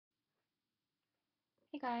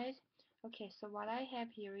guys. Okay, so what I have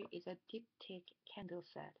here is a diptych candle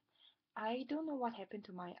set. I don't know what happened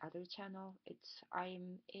to my other channel.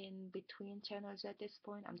 I'm in between channels at this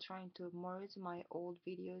point. I'm trying to merge my old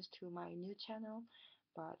videos to my new channel,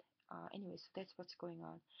 but anyways, that's what's going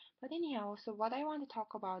on. But anyhow, so what I want to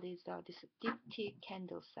talk about is this diptych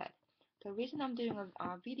candle set. The reason I'm doing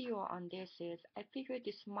a video on this is I figured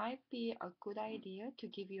this might be a good idea to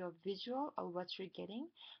give you a visual of what you're getting,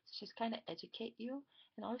 so just kind of educate you.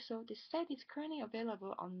 And also, this set is currently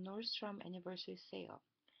available on Nordstrom Anniversary sale.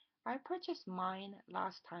 I purchased mine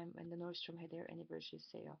last time when the Nordstrom had their anniversary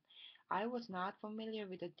sale. I was not familiar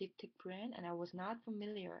with the Diptyque brand, and I was not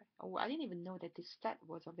familiar, or I didn't even know that this set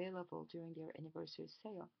was available during their anniversary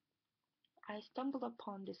sale. I stumbled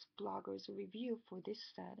upon this blogger's review for this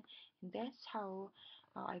set, and that's how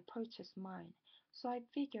I purchased mine. So I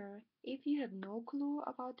figure if you have no clue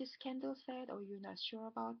about this candle set or you're not sure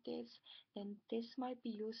about this, then this might be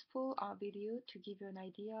useful video to give you an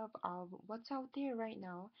idea of what's out there right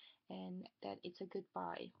now and that it's a good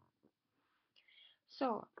buy.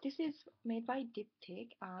 So this is made by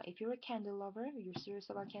Diptyque. If you're a candle lover, you're serious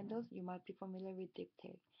about candles, you might be familiar with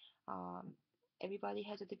Diptyque. Um, Everybody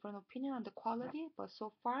has a different opinion on the quality, but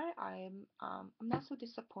so far I'm not so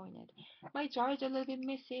disappointed. My jar is a little bit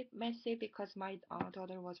messy because my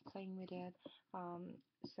daughter was playing with it,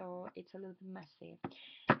 so it's a little bit messy.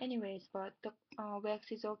 Anyways, but the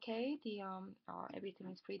wax is okay. The everything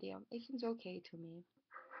is pretty. It seems okay to me.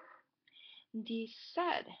 They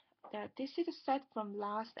said that this is a set from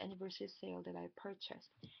last anniversary sale that I purchased.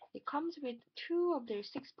 It comes with two of their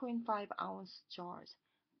 6.5-ounce jars.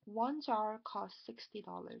 One jar costs $60,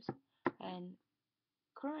 and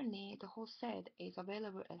currently the whole set is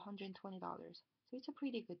available at $120. So it's a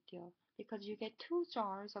pretty good deal because you get two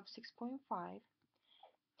jars of 6.5.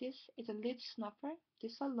 This is a lid snuffer.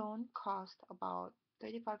 This alone costs about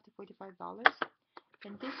 $35 to $45.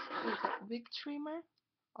 And this is a wig trimmer.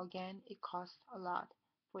 Again, it costs a lot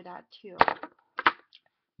for that too.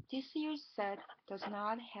 This year's set does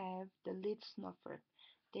not have the lid snuffer.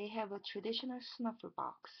 They have a traditional snuffer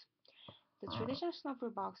box. The traditional snuffer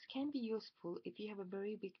box can be useful if you have a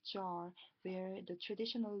very big jar where the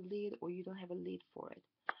traditional lid or you don't have a lid for it.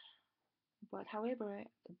 But however,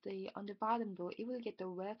 on the bottom though, it will get the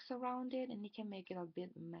wax around it and it can make it a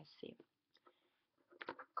bit messy.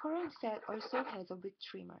 Current set also has a wig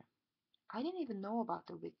trimmer. I didn't even know about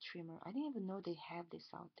the wig trimmer. I didn't even know they have this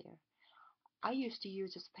out there. I used to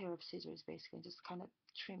use just a pair of scissors basically, just kind of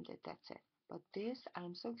trimmed it, that's it. But this,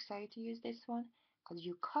 I'm so excited to use this one because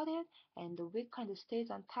you cut it and the wig kind of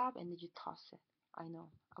stays on top and then you toss it. I know,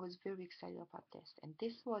 I was very excited about this, and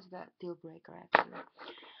this was the deal breaker actually.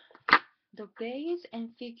 The Baies and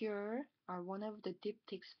Figuier are one of the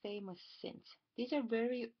Diptyque's famous scents. These are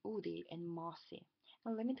very woody and mossy.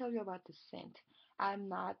 Now let me tell you about the scent. I'm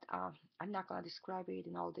not gonna describe it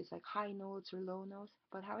in all these like high notes or low notes.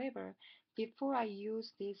 But however, before I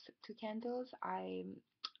use these two candles, I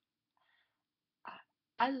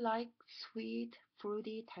like sweet,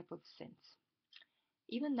 fruity type of scents.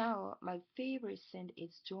 Even now, my favorite scent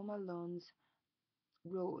is Jo Malone's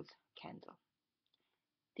Rose candle.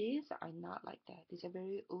 These are not like that. These are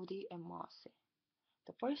very woody and mossy.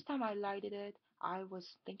 The first time I lighted it, I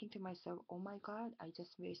was thinking to myself, oh my god, I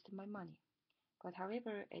just wasted my money. But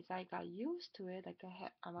however, as I got used to it, like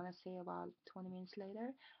I want to say about 20 minutes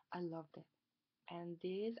later, I loved it. And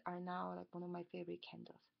these are now like one of my favorite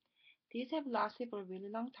candles. These have lasted for a really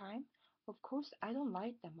long time. Of course, I don't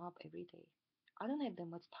light them up every day. I don't have that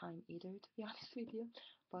much time either, to be honest with you.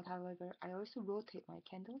 But however, I also rotate my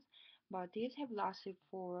candles. But these have lasted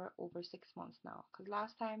for over 6 months now. Because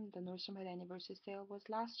last time the Nordstrom had anniversary sale was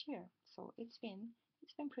last year. So it's been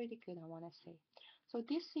pretty good, I wanna say. So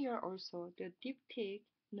this year also the Diptyque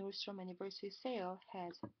Nordstrom anniversary sale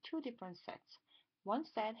has two different sets. One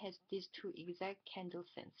set has these two exact candle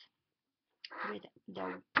scents with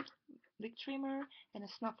the Wick trimmer and a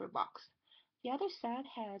snuffer box. The other set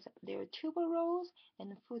has their tuberose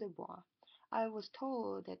and foudabois. I was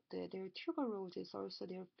told that their tuberose is also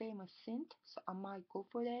their famous scent, so I might go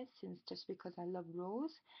for that since just because I love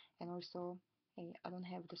rose and also, hey, I don't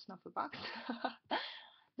have the snuffer box.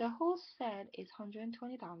 The whole set is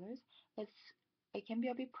 $120. It's it can be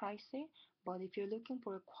a bit pricey, but if you're looking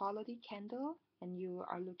for a quality candle and you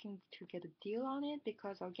are looking to get a deal on it,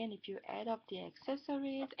 because again, if you add up the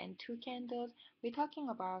accessories and two candles, we're talking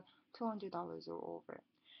about $200 or over.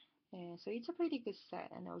 And so it's a pretty good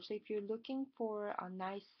set. And also, if you're looking for a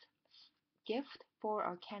nice gift for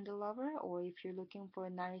a candle lover, or if you're looking for a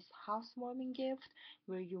nice housewarming gift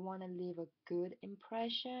where you want to leave a good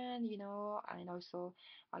impression, and also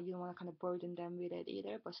you don't want to kind of burden them with it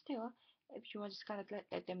either, but still, if you want to just kind of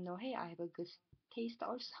let them know, hey, I have a good taste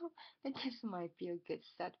also, then this might be a good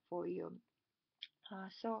set for you.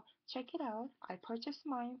 So check it out. I purchased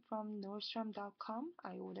mine from Nordstrom.com.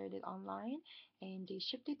 I ordered it online and they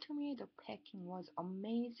shipped it to me. The packing was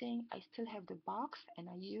amazing. I still have the box and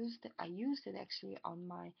I used it actually on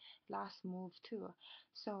my last move too.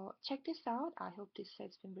 So check this out. I hope this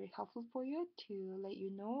has been very helpful for you to let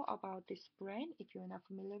you know about this brand if you're not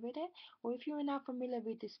familiar with it, or if you're not familiar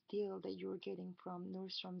with this deal that you're getting from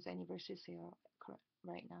Nordstrom's anniversary sale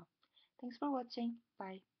right now. Thanks for watching.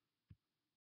 Bye.